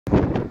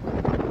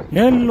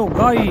Hello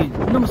guys,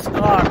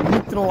 नमस्कार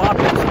मित्रों,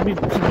 आप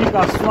सभी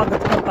का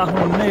स्वागत करता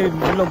हूं नए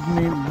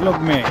ब्लॉग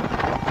में।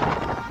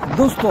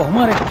 दोस्तों,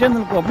 हमारे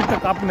चैनल को अभी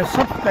तक आपने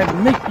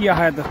सब्सक्राइब नहीं किया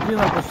है तो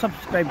चैनल को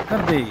सब्सक्राइब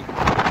कर दे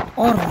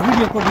और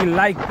वीडियो को भी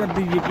लाइक कर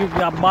दीजिए,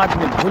 क्योंकि आप बाद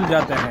में भूल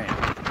जाते हैं।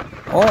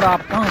 और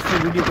आप कहां से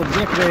वीडियो को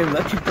देख रहे हैं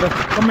अच्छी तरह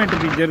से कमेंट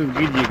भी जरूर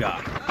कीजिएगा,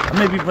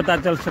 हमें भी पता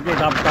चल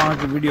सकेगा आप कहां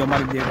से वीडियो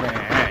हमारी देख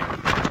रहे हैं।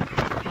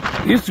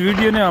 इस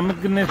वीडियो ने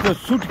हमने जो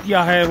शूट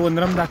किया है वो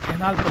नर्मदा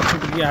कैनाल पर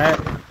शूट किया है।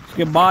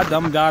 उसके बाद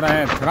हम जा रहे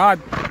हैं थराद,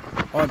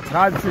 और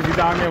थराद से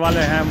सीधा आने वाले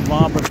हैं हम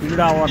वहाँ पर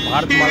पीड़ा और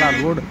भारतमाला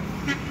रोड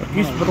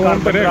किस प्रकार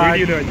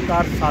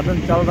कार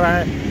साधन चल रहा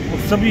है वो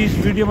सभी इस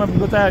वीडियो में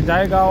बताया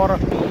जाएगा। और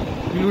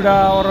पीड़ा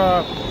और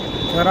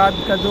थराद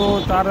का जो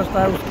चार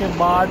रास्ता है उसके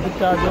बाद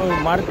का जो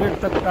मार्केट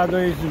तक का जो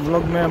इस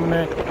ब्लॉग में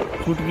हमने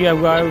शूट किया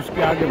हुआ है,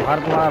 उसके आगे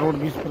भारतमाला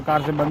रोड किस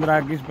प्रकार से बन रहा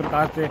है, किस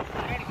प्रकार से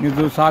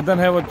जो साधन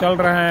है वो चल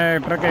रहे हैं,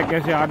 ट्रकें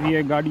कैसे आ रही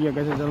है, गाड़ियाँ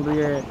कैसे चल रही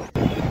है,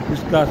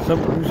 इसका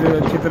सब कुछ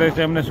अच्छी तरह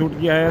से हमने शूट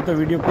किया है। तो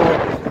वीडियो को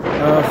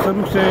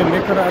शुरू से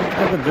लेकर अंत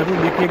तक जरूर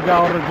देखिएगा।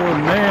 और जो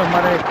नए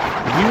हमारे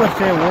व्यूअर्स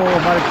हैं वो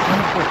हमारे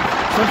चैनल को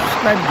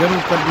सब्सक्राइब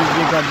जरूर कर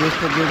दीजिएगा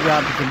दोस्तों, क्योंकि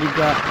आप सभी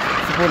का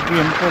सपोर्ट की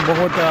हमको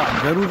बहुत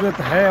ज़रूरत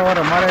है। और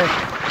हमारे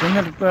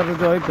चैनल पर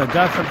जो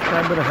 1000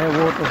 सब्सक्राइबर है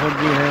वो तो हो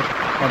गई है,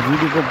 और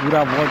वीडियो को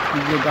पूरा वॉच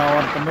कीजिएगा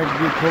और कमेंट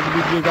भी ठोक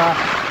दीजिएगा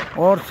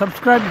और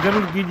सब्सक्राइब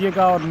जरूर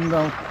कीजिएगा और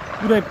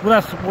पूरा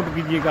सपोर्ट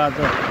कीजिएगा।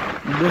 तो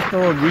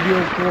दोस्तों, वीडियो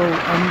को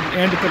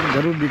एंड तक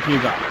जरूर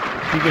देखिएगा,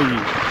 ठीक है जी।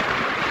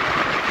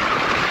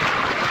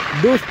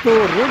 दोस्तों,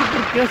 रोड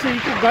पर कैसे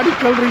गाड़ी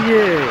चल रही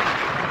है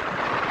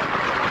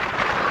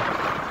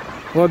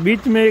और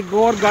बीच में एक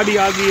और गाड़ी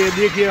आ गई है।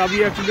 देखिए, अभी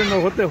एक्सीडेंट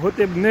होते होते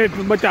नेट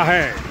बचा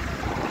है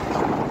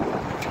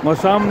और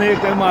सामने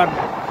एक MR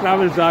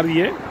ट्रैवल्स आ रही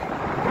है।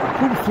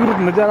 खूबसूरत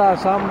नज़ारा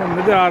सामने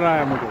नजर आ रहा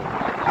है मुझको,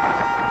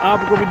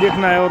 आपको भी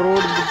देखना है। और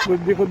रोड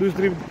देखो,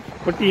 दूसरी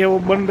पट्टी है वो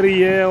बन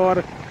रही है,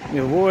 और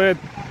वो है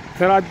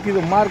थराद की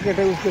जो मार्केट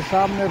है उसके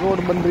सामने रोड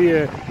बन रही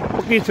है,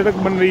 पक्की सड़क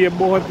बन रही है,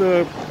 बहुत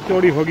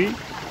चौड़ी होगी।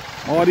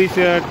 और इस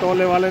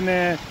टोले वाले ने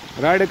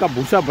राइड का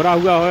भूसा भरा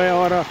हुआ है,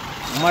 और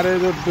हमारे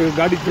जो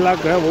गाड़ी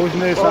चलाक है वो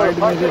उसने साइड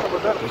में से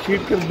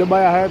सीट कर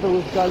दबाया है, तो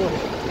उसका जो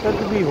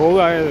टच भी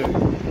होगा है।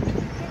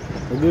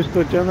 तो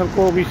दोस्तों, चैनल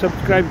को भी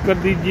सब्सक्राइब कर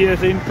दीजिए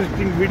ऐसे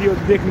इंटरेस्टिंग वीडियो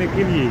देखने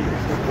के लिए।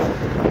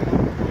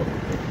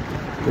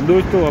 तो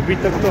दोस्तों, अभी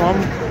तक तो हम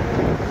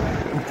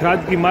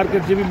थराद की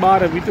मार्केट से भी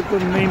बाहर अभी तक तो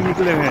नहीं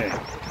निकले हैं।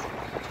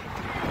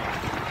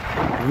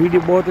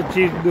 वीडियो बहुत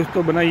अच्छी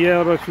दोस्तों बनाई है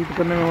और शूट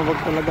करने में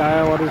वक्त लगा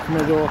है, और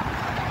इसमें जो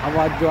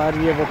आवाज़ जो आ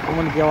रही है वो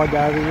पवन की आवाज़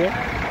आ रही है,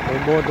 तो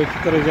बहुत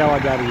अच्छी तरह से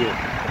आवाज़ आ रही है।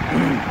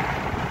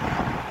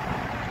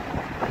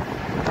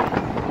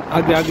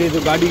 आगे आगे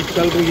जो गाड़ी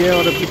चल रही है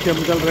और पीछे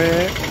हम चल रहे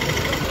हैं,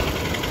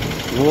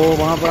 वो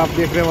वहाँ पर आप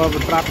देख रहे हैं वहाँ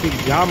पर ट्रैफिक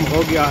जाम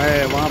हो गया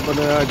है। वहाँ पर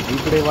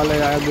झुकड़े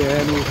वाले आ गए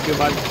हैं, उसके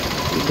बाद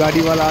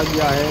गाड़ी वाला आ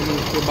गया है,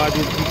 उसके बाद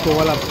ये पीको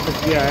वाला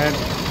फंस गया है,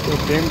 तो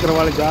टैंकर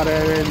वाले जा रहे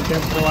हैं,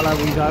 टैंकर वाला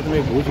भी साथ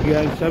में घुस गया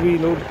है। सभी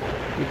लोग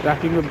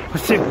ट्रैफिक में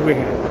फंसे हुए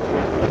हैं।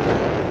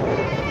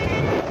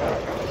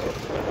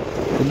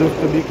 तो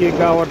दोस्तों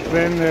देखिएगा, और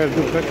ट्रेन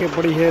जो ट्रकें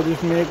पड़ी है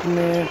जिसमें एक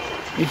ने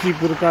इसी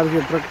प्रकार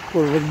के ट्रक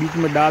को बीच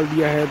में डाल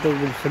दिया है, तो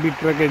सभी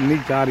ट्रकें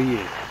नीचे आ रही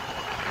है।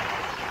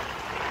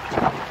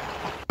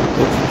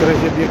 इस तरह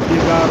से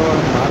देखिएगा, और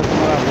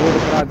भारतमाला रोड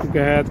बना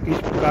चुका है, किस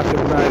प्रकार से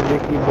बना है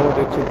देखिए, बहुत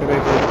अच्छी तरह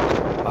से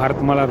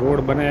भारतमाला रोड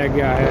बनाया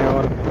गया है।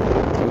 और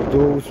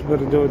जो उस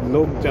पर जो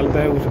लोग चलता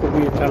है उसको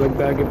भी अच्छा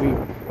लगता है कि भाई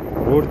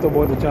रोड तो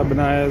बहुत अच्छा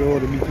बना है।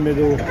 और बीच में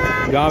जो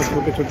गाँव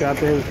छोटे छोटे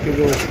आते हैं उसके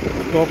जो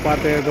स्टॉप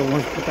आते हैं, तो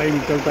वहाँ पता ही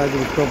नहीं चलता है कि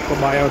स्टॉप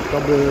कब आया और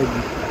कब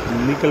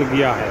निकल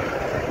गया है।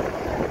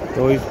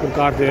 तो इस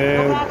प्रकार से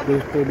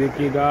दोस्तों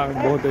देखिएगा,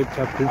 बहुत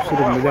अच्छा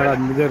खूबसूरत नज़ारा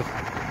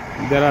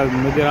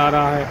नज़र आ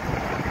रहा है।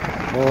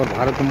 और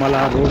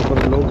भारतमाला रोड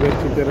पर लोग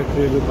अच्छी तरह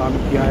से जो काम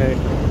किया है,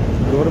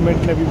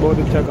 गवर्नमेंट ने भी बहुत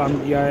अच्छा काम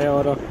किया है।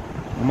 और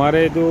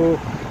हमारे जो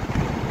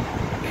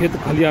खेत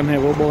खलियान है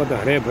वो बहुत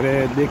हरे भरे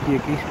है, देखिए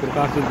किस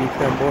प्रकार से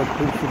दिखता है, बहुत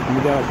खूबसूरत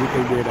नज़ारा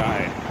दिखाई दे रहा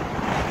है।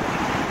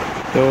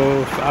 तो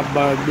आप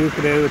देख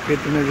रहे हो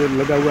खेत में जो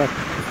लगा हुआ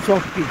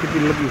सौंफ की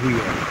खेती लगी हुई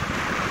है।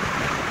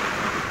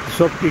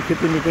 सौंफ की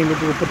खेती में कहीं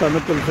लोगों को पता न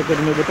चल सके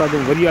तो मैं बता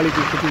दूँ, वरियाली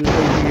की खेती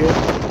लगी हुई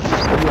है।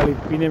 वरियाली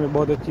पीने में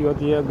बहुत अच्छी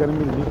होती है,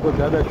 गर्मी जिसको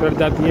ज़्यादा चढ़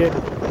जाती है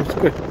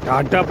उसके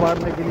टाटा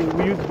पारने के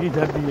लिए यूज़ की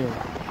जाती है।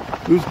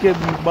 तो उसके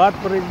बाद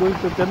पर एक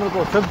दोस्तों, चैनल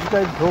को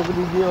सब्सक्राइब ठोक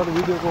दीजिए और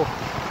वीडियो को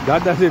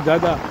ज़्यादा से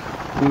ज़्यादा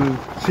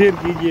शेयर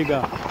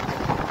कीजिएगा।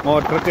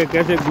 और ट्रकें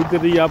कैसे गुजर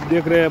रही है आप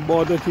देख रहे हैं,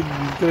 बहुत अच्छी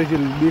तरह से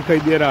दिखाई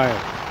दे रहा है।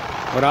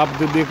 और आप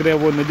जो देख रहे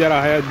हैं वो नज़ारा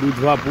है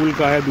दुधवा पुल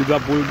का है। दुधवा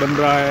पुल बन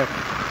रहा है,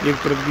 एक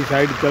तरफ की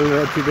साइड चल रहा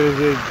है, अच्छी तरह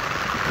से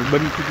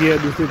बन चुकी है,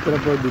 दूसरी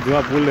तरफ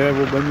दुधवा पुल है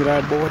वो बन रहा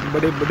है। बहुत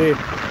बड़े बड़े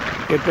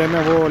कहते हैं ना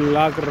वो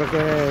लाख रखे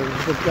हैं,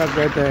 उसको क्या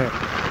कहते हैं,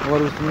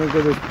 और उसमें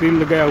जो स्टील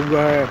लगाया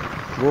हुआ है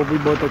वो भी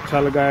बहुत अच्छा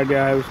लगाया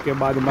गया है। उसके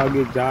बाद हम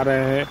आगे जा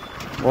रहे हैं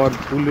और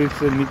पुल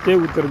से नीचे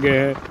उतर गए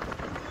हैं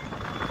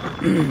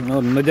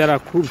और नज़ारा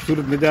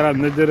खूबसूरत नज़ारा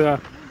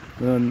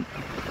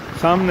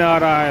सामने आ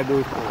रहा है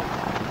दोस्तों।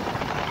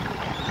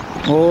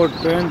 और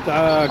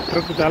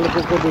ट्रक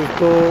चालकों को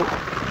दोस्तों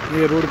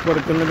ये रोड पर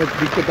चलने में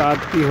दिक्कत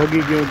आती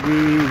होगी, क्योंकि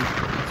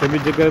सभी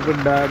जगह पर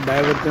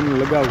डाइवर्जन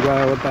लगा हुआ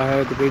होता है,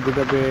 तो कई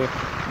जगह पे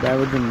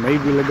डाइवर्जन नहीं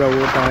भी लगा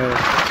हुआ होता है।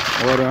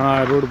 और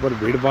यहाँ रोड पर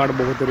भीड़ भाड़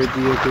बहुत रहती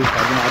है, कई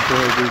साधन आते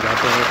हैं, कई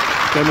जाते हैं।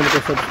 चैनल को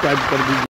सब्सक्राइब कर दीजिए।